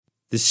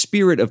The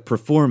spirit of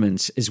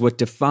performance is what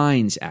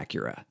defines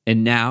Acura,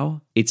 and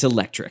now it's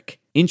electric.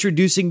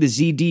 Introducing the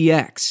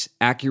ZDX,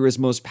 Acura's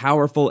most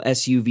powerful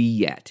SUV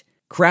yet.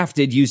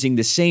 Crafted using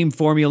the same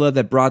formula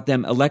that brought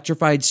them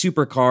electrified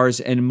supercars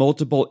and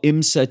multiple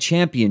IMSA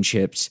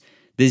championships,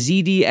 the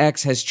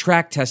ZDX has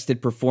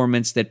track-tested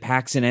performance that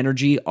packs an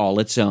energy all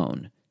its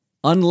own.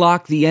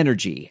 Unlock the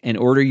energy and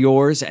order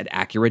yours at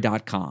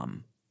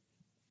Acura.com.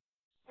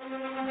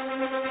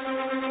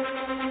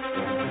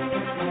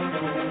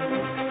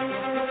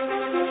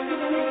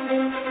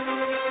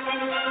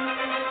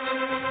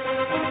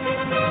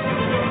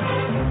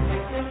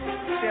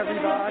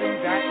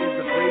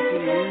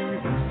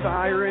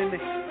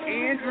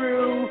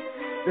 Andrew,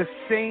 the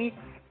Saints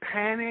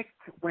panicked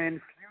when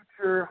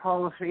future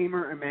Hall of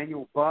Famer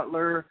Emmanuel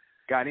Butler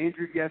got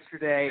injured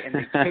yesterday, and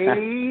they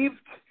caved,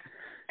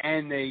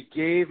 and they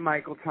gave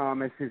Michael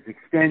Thomas his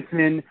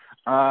extension.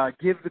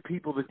 Give the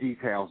people the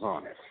details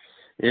on it.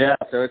 Yeah,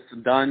 so it's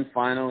done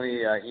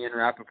finally. Ian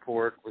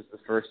Rappaport was the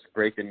first to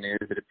break the news,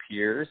 it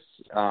appears.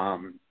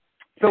 Diana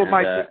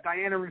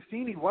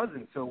Rossini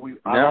wasn't, so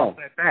I lost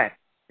that bet.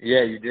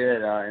 Yeah, you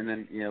did. And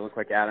then, it looked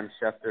like Adam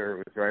Schefter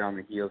was right on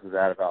the heels of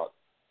that. About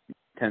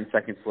 10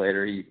 seconds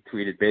later, he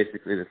tweeted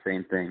basically the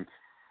same thing.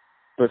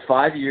 But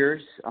 5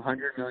 years,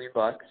 $100 million,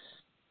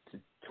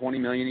 $20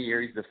 million a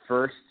year. He's the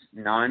first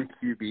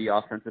non-QB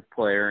offensive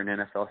player in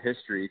NFL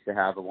history to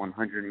have a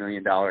 $100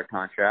 million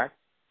contract.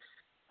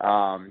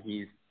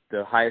 He's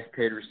the highest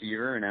paid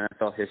receiver in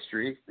NFL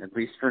history, at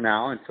least for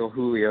now, until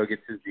Julio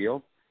gets his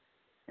deal.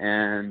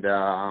 And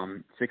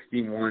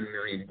 $61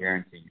 million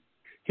guaranteed.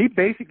 He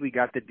basically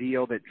got the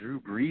deal that Drew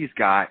Brees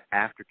got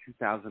after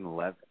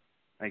 2011.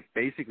 Like,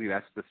 basically,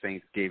 that's what the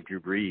Saints gave Drew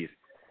Brees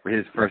for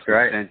his first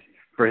extension.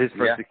 For his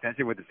first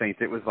extension with the Saints,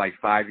 it was like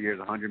 5 years,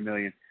 $100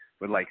 million,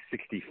 with like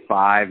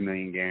 $65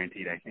 million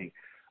guaranteed, I think.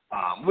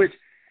 And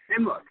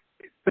look,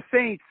 the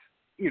Saints,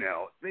 you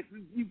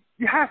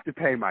have to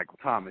pay Michael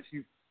Thomas.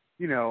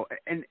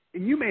 And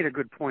you made a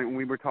good point when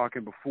we were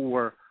talking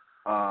before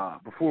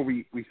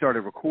we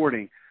started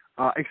recording.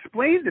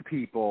 Explain to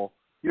people.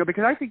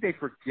 Because I think they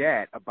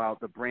forget about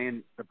the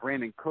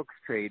Brandon Cooks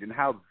trade and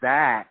how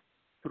that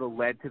sort of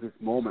led to this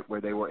moment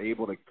where they were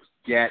able to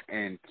get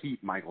and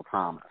keep Michael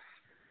Thomas.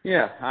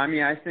 Yeah,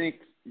 I think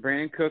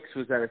Brandon Cooks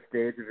was at a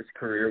stage of his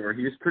career where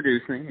he was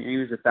producing, and he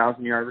was a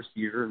 1,000-yard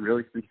receiver,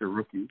 really since a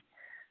rookie.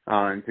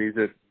 And so he's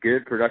a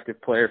good,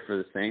 productive player for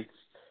the Saints.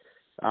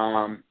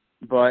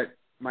 But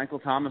Michael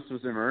Thomas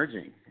was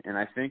emerging, and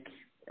I think,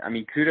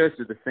 kudos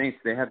to the Saints.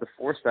 They had the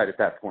foresight at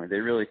that point. They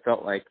really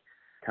felt like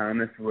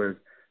Thomas was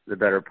the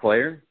better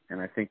player,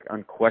 and I think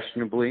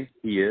unquestionably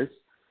he is.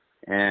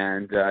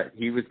 And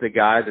he was the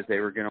guy that they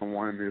were going to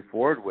want to move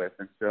forward with.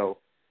 And so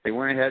they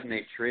went ahead and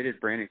they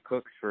traded Brandon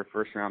Cooks for a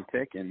first-round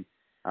pick, and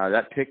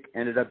that pick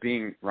ended up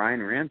being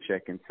Ryan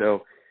Ramczyk. And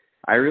so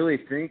I really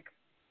think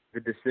the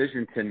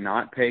decision to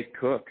not pay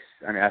Cooks,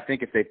 I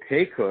think if they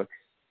pay Cooks,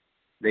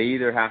 they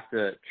either have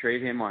to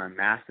trade him on a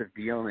massive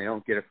deal and they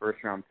don't get a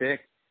first-round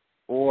pick,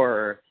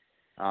 or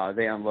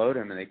they unload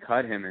him and they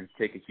cut him and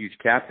take a huge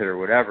cap hit or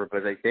whatever.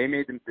 But they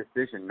made the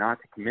decision not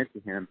to commit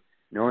to him,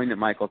 knowing that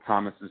Michael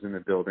Thomas was in the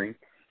building.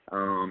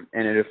 And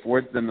it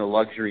affords them the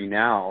luxury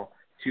now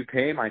to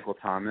pay Michael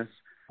Thomas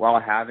while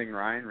having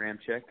Ryan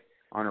Ramczyk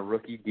on a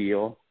rookie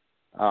deal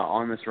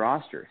on this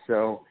roster.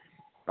 So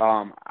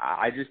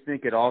I just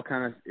think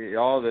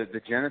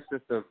the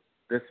genesis of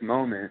this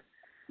moment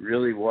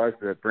really was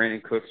the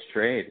Brandon Cooks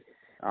trade.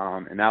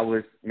 And that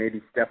was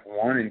maybe step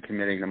one in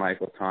committing to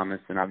Michael Thomas,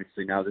 and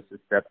obviously now this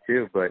is step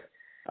two. But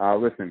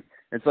listen,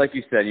 it's like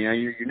you said,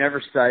 you're never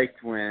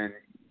psyched when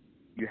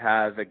you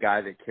have a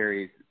guy that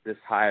carries this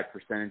high a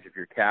percentage of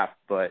your cap,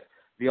 but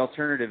the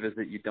alternative is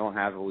that you don't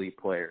have elite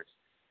players.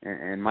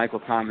 And Michael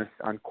Thomas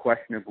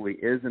unquestionably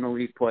is an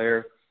elite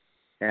player,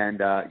 and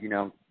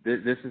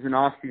this is an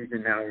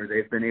off-season now where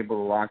they've been able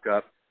to lock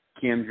up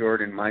Cam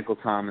Jordan, Michael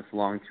Thomas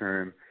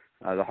long-term,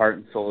 the heart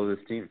and soul of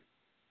this team.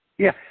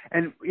 Yeah,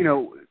 and,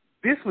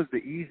 this was the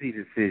easy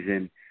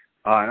decision,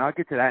 and I'll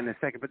get to that in a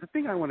second. But the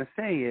thing I want to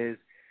say is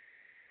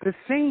the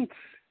Saints,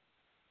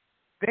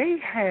 they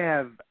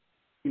have,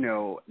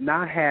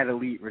 not had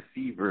elite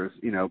receivers,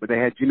 but they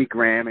had Jimmy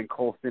Graham, and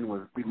Colston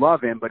we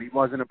love him, but he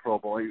wasn't a Pro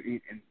Bowl, and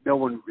no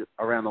one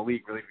around the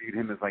league really viewed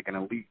him as like an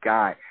elite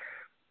guy.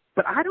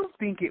 But I don't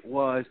think it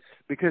was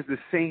because the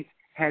Saints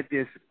had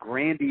this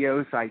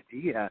grandiose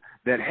idea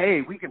that,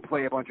 hey, we can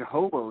play a bunch of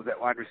hobos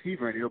at wide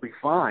receiver and it'll be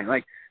fine.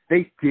 Like,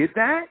 they did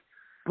that,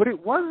 but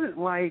it wasn't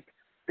like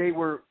they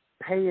were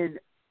paying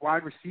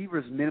wide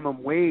receivers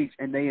minimum wage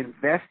and they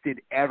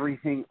invested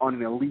everything on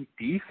an elite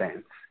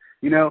defense.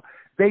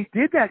 They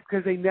did that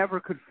because they never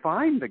could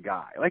find the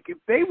guy. Like, if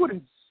they would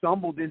have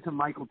stumbled into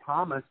Michael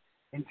Thomas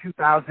in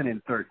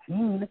 2013,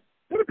 they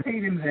would have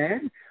paid him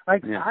then.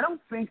 Like, yeah. I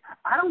don't think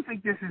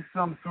this is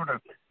some sort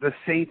of the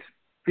Saints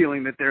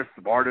feeling that they're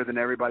smarter than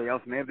everybody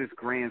else and they have this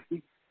grand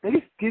scheme. They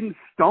just didn't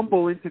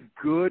stumble into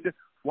good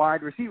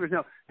wide receivers.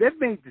 Now, they've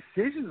made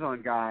decisions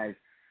on guys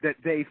that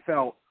they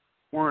felt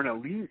weren't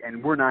elite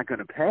and we're not going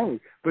to pay.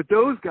 But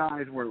those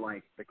guys were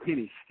like the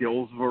Kenny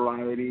Stills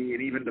variety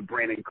and even the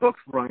Brandon Cooks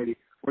variety,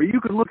 where you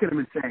could look at them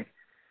and say,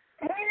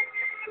 hey,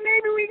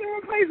 maybe we can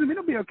replace them.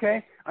 It'll be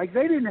okay. Like,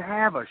 they didn't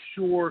have a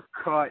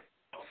sure-cut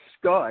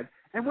stud.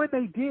 And when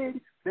they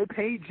did, they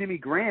paid Jimmy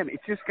Graham. It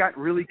just got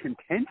really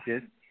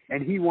contentious,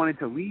 and he wanted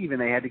to leave,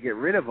 and they had to get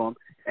rid of him.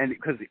 And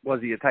because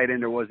was he a tight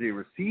end or was he a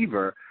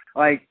receiver?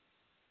 Like,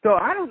 so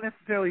I don't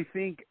necessarily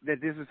think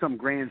that this is some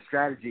grand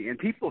strategy. And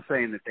people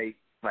saying that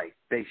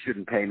they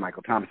shouldn't pay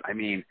Michael Thomas. I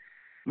mean,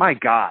 my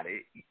God,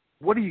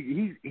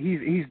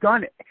 he's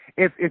done it.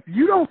 If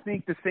you don't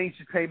think the Saints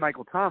should pay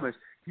Michael Thomas,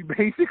 you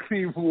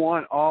basically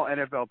want all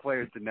NFL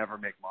players to never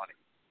make money.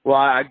 Well,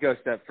 I'd go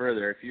a step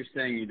further. If you're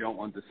saying you don't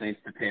want the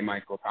Saints to pay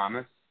Michael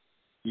Thomas,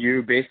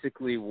 you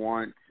basically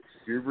want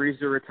Drew Brees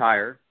to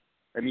retire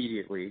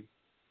immediately,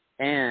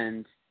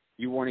 and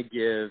you want to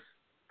give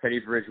Teddy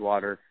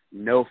Bridgewater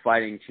no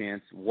fighting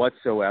chance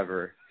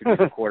whatsoever to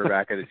be the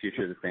quarterback of the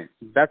future of the Saints.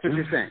 That's what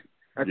you're saying.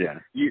 That's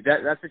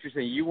what you're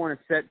saying. You want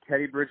to set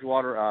Teddy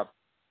Bridgewater up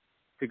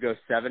to go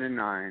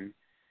 7-9,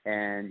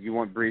 and you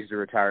want Brees to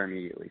retire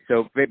immediately.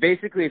 So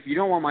basically, if you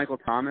don't want Michael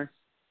Thomas,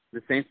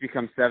 the Saints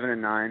become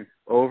 7-9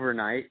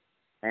 overnight,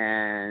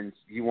 and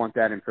you want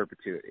that in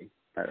perpetuity.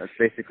 That's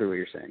basically what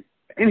you're saying.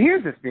 And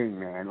here's the thing,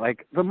 man.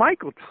 Like, the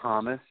Michael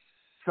Thomas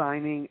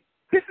signing,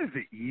 this is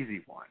the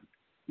easy one.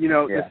 You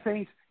know, the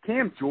Saints,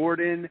 Cam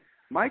Jordan,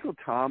 Michael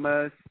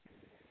Thomas,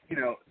 you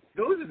know,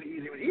 those are the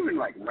easy ones. Even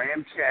like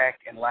Ramczyk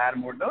and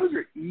Lattimore, those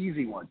are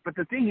easy ones. But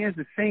the thing is,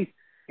 the Saints,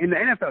 in the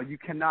NFL, you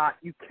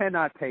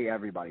cannot pay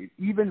everybody.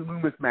 Even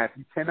Loomis Math,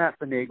 you cannot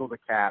finagle the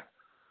cap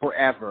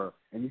forever,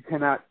 and you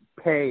cannot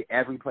pay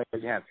every player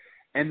you have.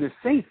 And the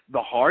Saints,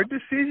 the hard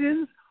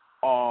decisions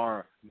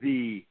are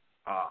the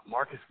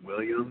Marcus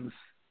Williams,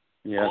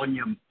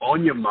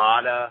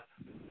 Onyemata,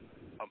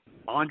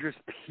 Andres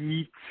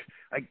Pete.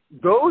 Like,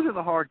 those are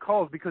the hard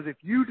calls, because if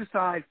you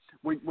decide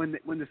when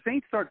the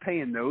Saints start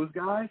paying those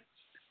guys,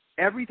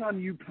 every time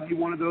you pay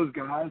one of those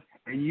guys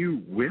and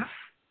you whiff,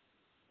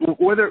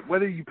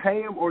 whether you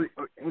pay him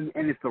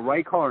and it's the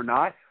right call or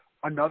not,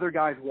 another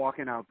guy's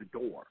walking out the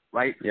door,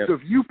 right? Yep. So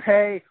if you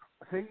pay,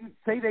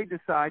 say they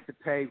decide to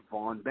pay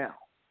Von Bell,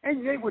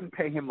 and they wouldn't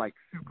pay him like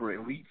super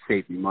elite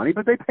safety money,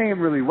 but they pay him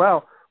really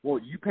well. Well,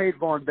 you paid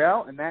Von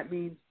Bell, and that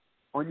means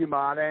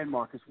Onyemata and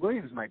Marcus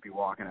Williams might be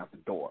walking out the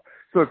door.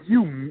 So if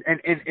you and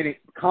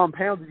it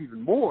compounds it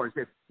even more, is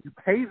if you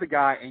pay the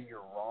guy and you're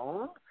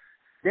wrong,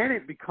 then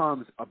it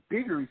becomes a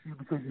bigger issue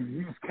because you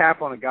use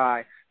cap on a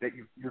guy that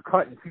you're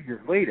cutting 2 years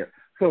later.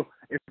 So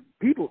if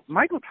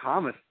Michael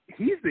Thomas,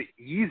 he's the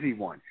easy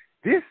one.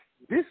 This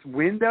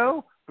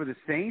window for the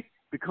Saints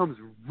becomes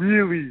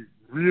really,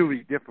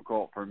 really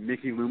difficult for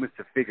Mickey Loomis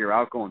to figure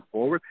out going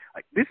forward.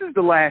 Like, this is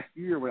the last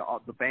year where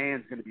the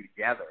band's going to be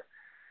together.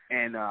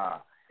 And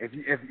if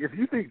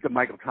you think the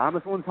Michael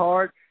Thomas one's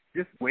hard,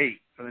 just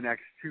wait for the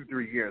next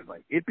 2-3 years.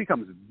 Like, it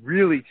becomes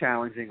really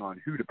challenging on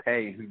who to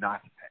pay and who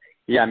not to pay.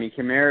 Yeah, I mean,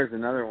 Kamara is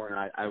another one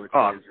I would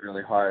say is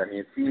really hard. I mean,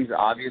 it seems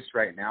obvious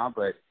right now,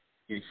 but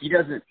he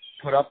doesn't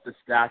put up the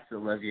stats that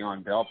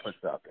Le'Veon Bell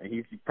puts up, and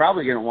he's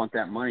probably going to want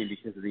that money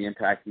because of the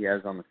impact he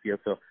has on the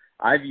field. So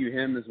I view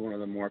him as one of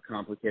the more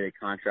complicated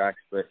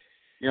contracts. But,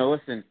 you know,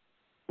 listen,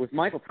 with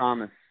Michael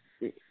Thomas,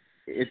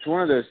 it's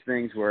one of those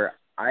things where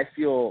I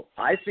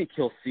think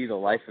he'll see the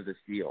life of this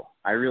deal.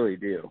 I really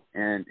do.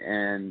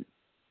 And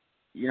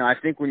you know, I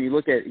think when you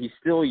look at, he's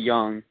still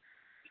young,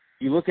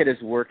 you look at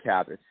his work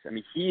habits. I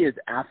mean, he is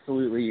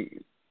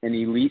absolutely an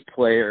elite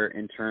player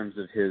in terms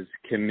of his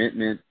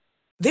commitment.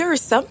 There are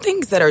some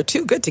things that are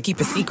too good to keep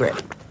a secret.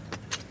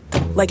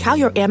 Like how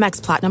your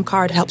Amex Platinum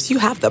card helps you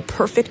have the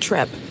perfect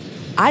trip.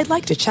 I'd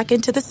like to check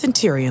into the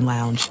Centurion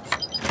Lounge.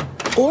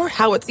 Or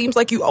how it seems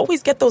like you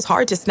always get those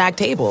hard-to-snag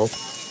tables.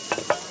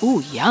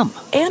 Ooh, yum.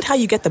 And how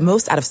you get the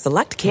most out of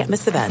select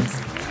can't-miss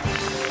events.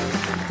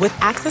 With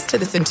access to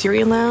the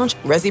Centurion Lounge,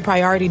 Resi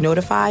Priority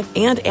Notified,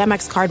 and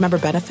Amex card member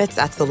benefits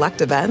at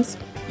select events,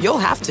 you'll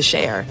have to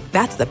share.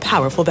 That's the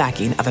powerful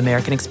backing of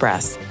American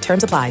Express.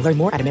 Terms apply. Learn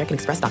more at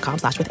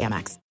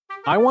americanexpress.com/withAmex.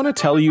 I want to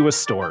tell you a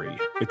story.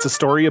 It's a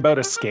story about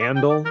a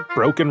scandal,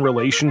 broken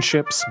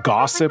relationships,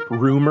 gossip,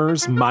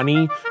 rumors,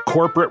 money,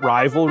 corporate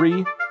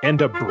rivalry,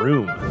 and a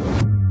broom.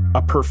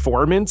 A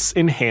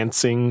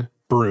performance-enhancing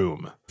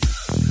broom.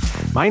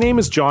 My name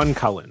is John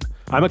Cullen.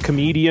 I'm a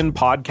comedian,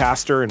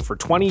 podcaster, and for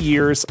 20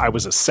 years, I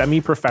was a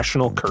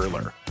semi-professional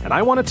curler. And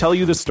I want to tell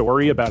you the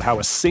story about how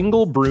a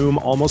single broom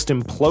almost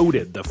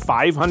imploded the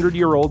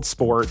 500-year-old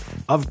sport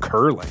of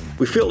curling.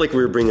 We felt like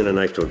we were bringing a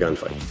knife to a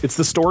gunfight. It's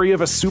the story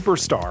of a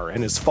superstar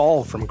and his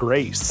fall from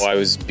grace. Well, I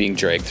was being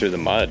dragged through the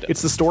mud.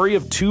 It's the story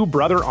of two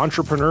brother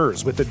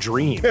entrepreneurs with a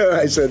dream.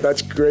 I said,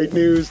 that's great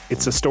news.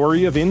 It's a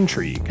story of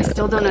intrigue. I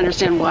still don't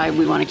understand why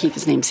we want to keep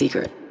his name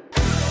secret.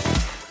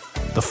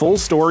 The full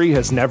story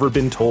has never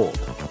been told,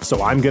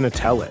 so I'm going to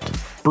tell it.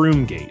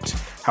 Broomgate,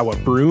 how a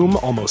broom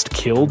almost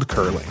killed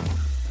curling.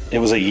 It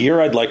was a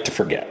year I'd like to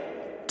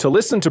forget. To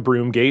listen to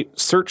Broomgate,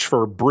 search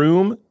for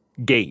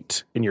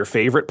Broomgate in your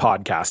favorite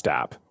podcast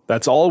app.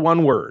 That's all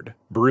one word,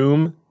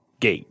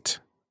 Broomgate.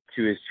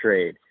 to his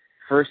trade.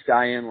 First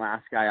guy in,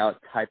 last guy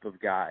out type of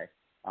guy.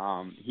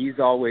 He's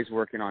always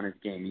working on his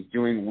game. He's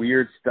doing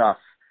weird stuff,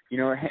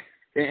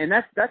 and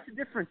that's the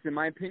difference, in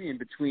my opinion,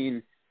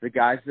 between the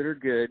guys that are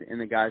good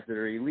and the guys that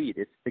are elite.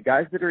 It's the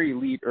guys that are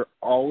elite are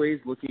always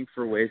looking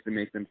for ways to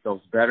make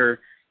themselves better.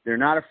 They're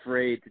not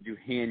afraid to do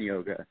hand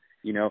yoga.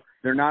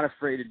 They're not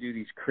afraid to do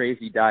these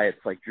crazy diets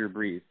like Drew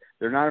Brees.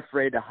 They're not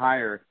afraid to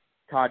hire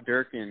Todd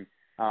Durkin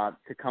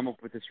to come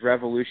up with this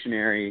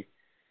revolutionary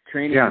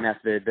training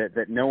method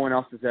that no one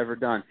else has ever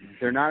done.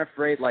 They're not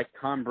afraid, like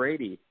Tom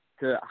Brady,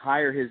 to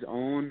hire his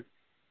own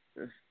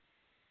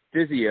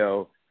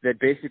physio that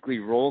basically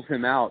rolls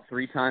him out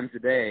 3 times a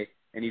day,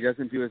 and he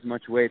doesn't do as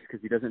much weights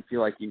because he doesn't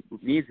feel like he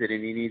needs it,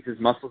 and he needs his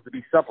muscles to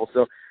be supple.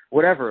 So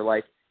whatever,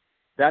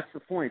 that's the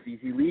point. These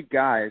elite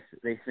guys,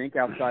 they think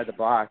outside the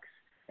box,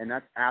 and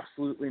that's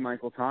absolutely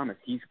Michael Thomas.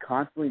 He's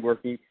constantly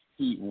working.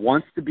 He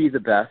wants to be the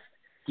best.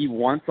 He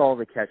wants all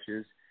the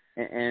catches,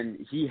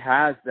 and he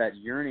has that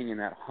yearning and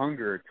that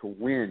hunger to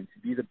win,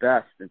 to be the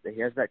best. He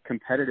has that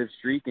competitive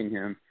streak in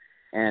him,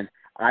 and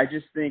I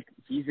just think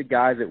he's a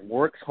guy that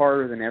works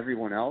harder than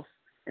everyone else,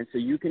 and so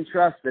you can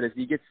trust that as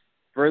he gets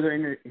further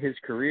into his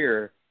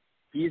career,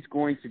 he's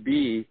going to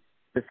be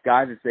this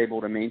guy that's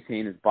able to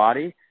maintain his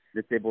body,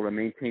 that's able to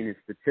maintain his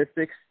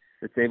statistics,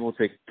 that's able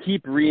to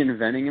keep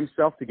reinventing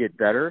himself to get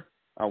better.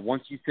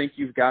 Once you think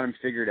you've got him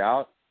figured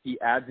out, he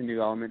adds a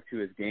new element to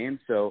his game.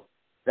 So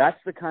that's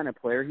the kind of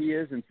player he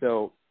is. And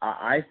so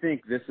I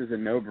think this is a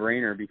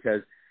no-brainer,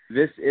 because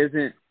this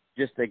isn't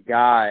just a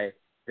guy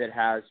that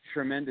has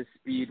tremendous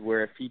speed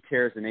where if he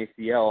tears an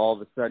ACL, all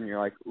of a sudden you're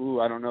like, ooh,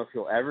 I don't know if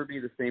he'll ever be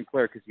the same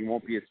player because he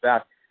won't be as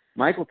fast.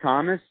 Michael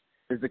Thomas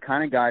is the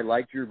kind of guy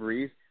like Drew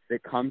Brees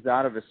that comes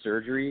out of a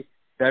surgery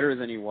better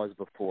than he was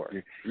before.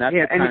 And that's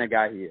the kind of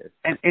guy he is.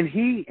 I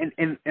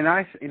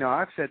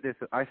said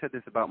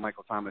this about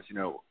Michael Thomas,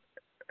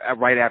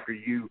 right after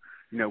you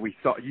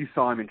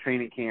saw him in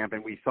training camp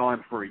and we saw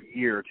him for a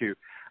year or two.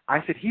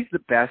 I said he's the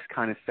best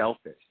kind of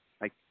selfish.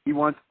 Like, he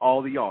wants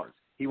all the yards.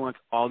 He wants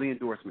all the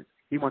endorsements.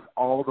 He wants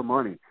all the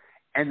money.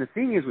 And the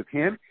thing is with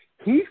him,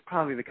 he's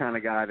probably the kind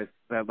of guy that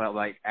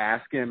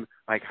ask him,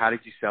 how did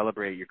you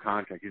celebrate your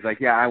contract? He's like,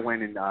 yeah, I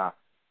went and I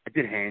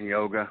did hand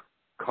yoga,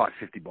 caught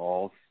 50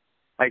 balls.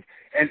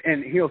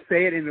 And he'll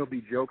say it and it'll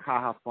be joke,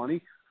 haha,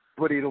 funny,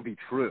 but it'll be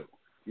true.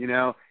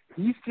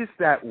 He's just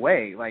that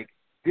way.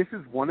 This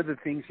is one of the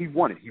things he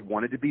wanted. He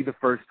wanted to be the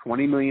first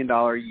 $20 million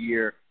a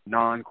year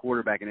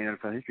non-quarterback in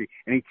NFL history,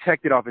 and he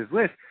checked it off his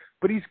list.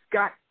 But he's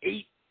got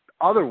 8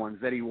 other ones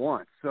that he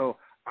wants. So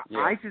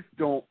I just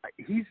don't.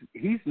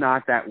 He's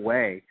not that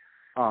way.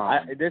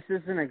 This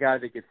isn't a guy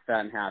that gets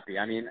fat and happy.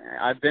 I mean,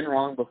 I've been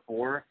wrong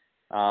before.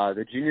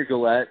 The Junior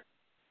Gillette,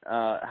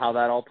 how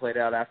that all played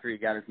out after he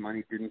got his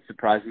money didn't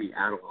surprise me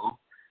at all.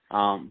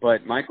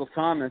 But Michael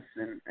Thomas,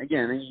 and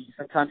again,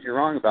 sometimes you're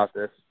wrong about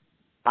this,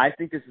 I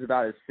think this is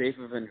about as safe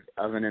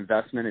of an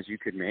investment as you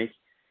could make,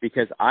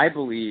 because I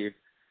believe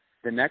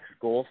the next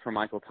goal for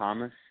Michael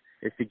Thomas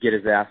is to get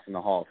his ass in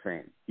the Hall of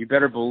Fame. You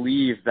better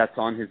believe that's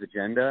on his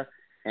agenda,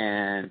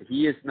 and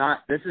he is not.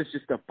 This is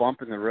just a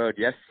bump in the road.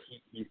 Yes,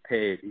 he's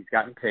paid. He's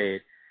gotten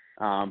paid,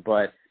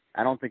 but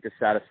I don't think this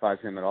satisfies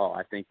him at all.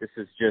 I think this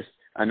is just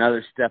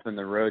another step in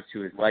the road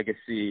to his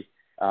legacy,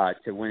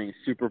 to winning a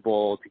Super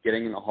Bowl, to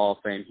getting in the Hall of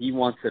Fame. He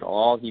wants it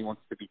all. He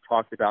wants to be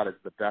talked about as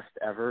the best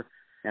ever.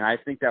 And I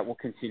think that will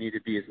continue to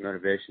be his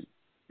motivation.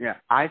 Yeah,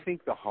 I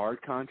think the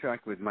hard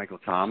contract with Michael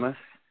Thomas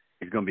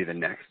is going to be the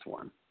next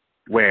one,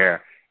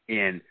 where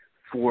in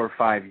 4 or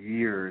 5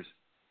 years,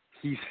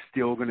 he's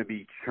still going to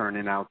be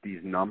churning out these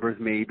numbers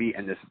maybe,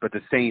 but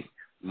the Saints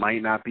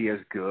might not be as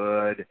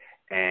good.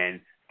 And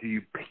do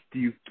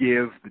you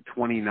give the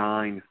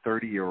 29,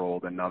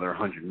 30-year-old another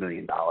 $100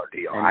 million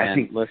deal? And I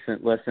think.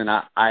 Listen.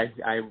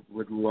 I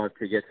would love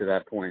to get to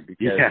that point,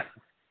 because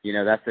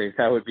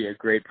that would be a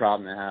great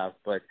problem to have.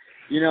 But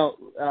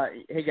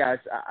hey guys,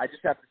 I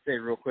just have to say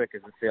real quick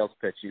as a sales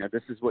pitch,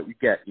 this is what you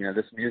get.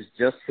 This news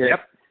just hit,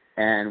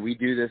 and we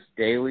do this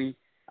daily,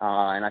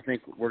 and I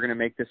think we're going to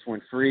make this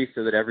one free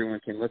so that everyone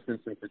can listen,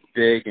 since it's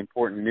big,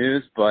 important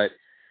news. But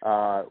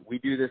we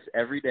do this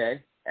every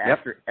day.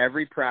 After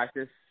every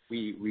practice,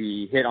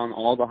 we hit on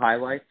all the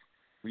highlights.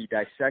 We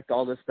dissect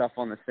all this stuff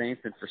on the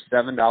Saints, and for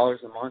 $7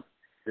 a month,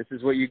 this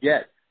is what you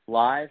get: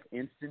 live,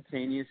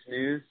 instantaneous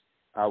news.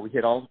 We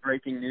hit all the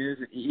breaking news.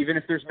 Even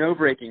if there's no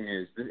breaking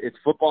news, it's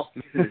football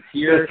season. It's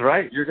here. That's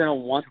right. You're going to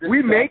want this. We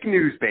stuff. make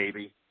news,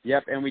 baby.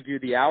 Yep, and we do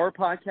the Hour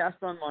podcast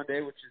on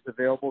Monday, which is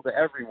available to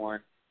everyone.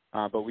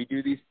 But we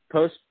do these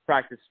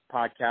post-practice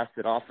podcasts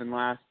that often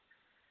last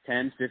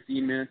 10,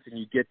 15 minutes, and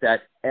you get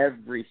that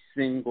every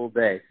single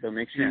day. So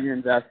make sure you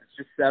invest. It's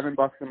just $7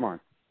 a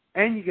month.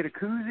 And you get a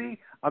koozie,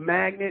 a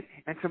magnet,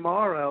 and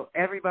tomorrow,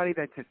 everybody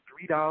that's at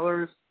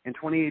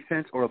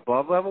 $3.28 or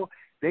above level,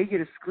 they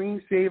get a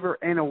screensaver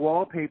and a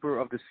wallpaper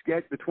of the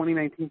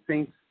 2019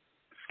 Saints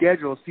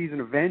schedule, Season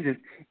of Vengeance.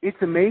 It's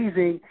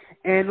amazing.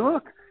 And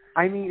look,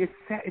 I mean, it's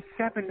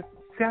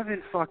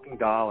 $7 fucking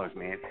dollars,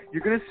 man.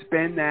 You're going to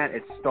spend that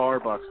at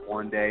Starbucks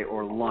one day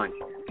or lunch.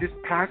 Just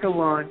pack a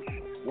lunch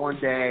one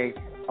day,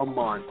 a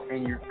month,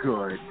 and you're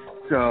good.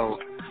 So,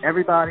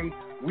 everybody,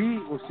 we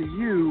will see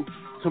you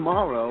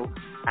tomorrow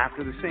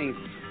after the Saints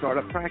start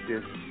up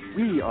practice.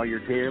 We are your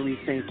Daily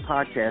Saints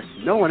podcast.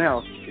 No one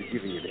else is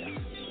giving you this.